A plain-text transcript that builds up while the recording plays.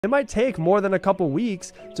It might take more than a couple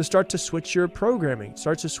weeks to start to switch your programming,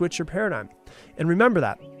 start to switch your paradigm. And remember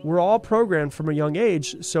that we're all programmed from a young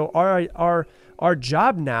age. So our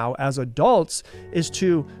job now as adults is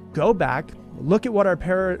to go back, look at what our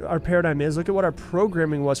paradigm is, look at what our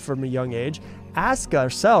programming was from a young age, ask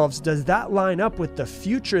ourselves, does that line up with the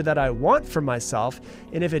future that I want for myself?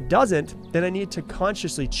 And if it doesn't, then I need to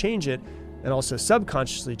consciously change it and also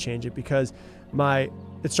subconsciously change it, because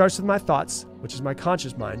it starts with my thoughts, which is my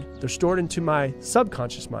conscious mind. They're stored into my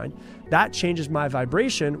subconscious mind. That changes my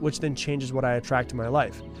vibration, which then changes what I attract to my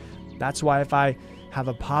life. That's why if I have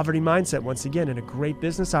a poverty mindset, once again, and a great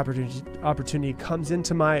business opportunity comes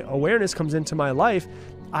into my awareness, comes into my life,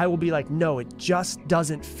 I will be like, no, it just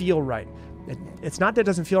doesn't feel right. It's not that it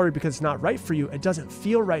doesn't feel right because it's not right for you. It doesn't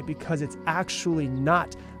feel right because it's actually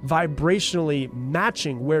not vibrationally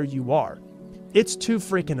matching where you are. It's too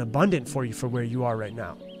freaking abundant for you for where you are right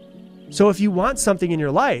now. So if you want something in your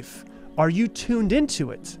life, are you tuned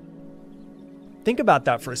into it? Think about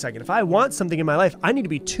that for a second. If I want something in my life, I need to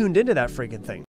be tuned into that freaking thing.